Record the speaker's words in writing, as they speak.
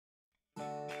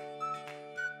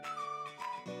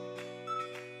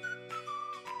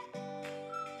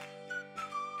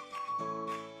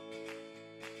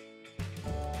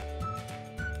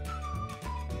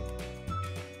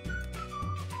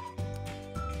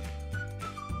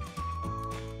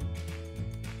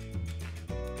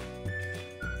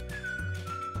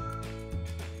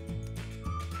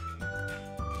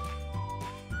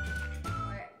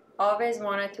always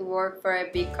wanted to work for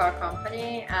a big car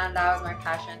company, and that was my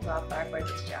passion to apply for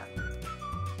this job.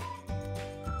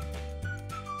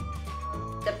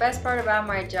 The best part about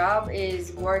my job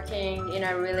is working in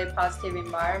a really positive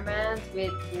environment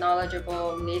with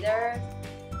knowledgeable leaders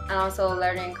and also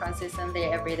learning consistently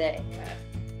every day.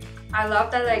 I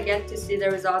love that I get to see the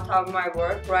result of my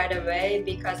work right away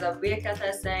because of vehicle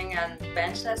testing and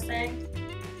bench testing.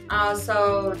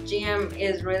 Also, GM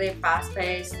is really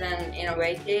fast-paced and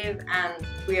innovative, and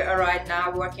we are right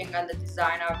now working on the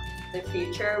design of the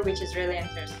future, which is really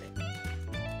interesting.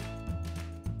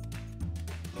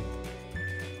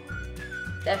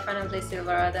 Definitely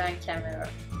Silverado and Camaro.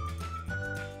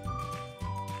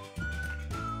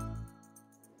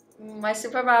 My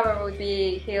superpower would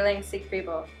be healing sick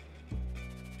people.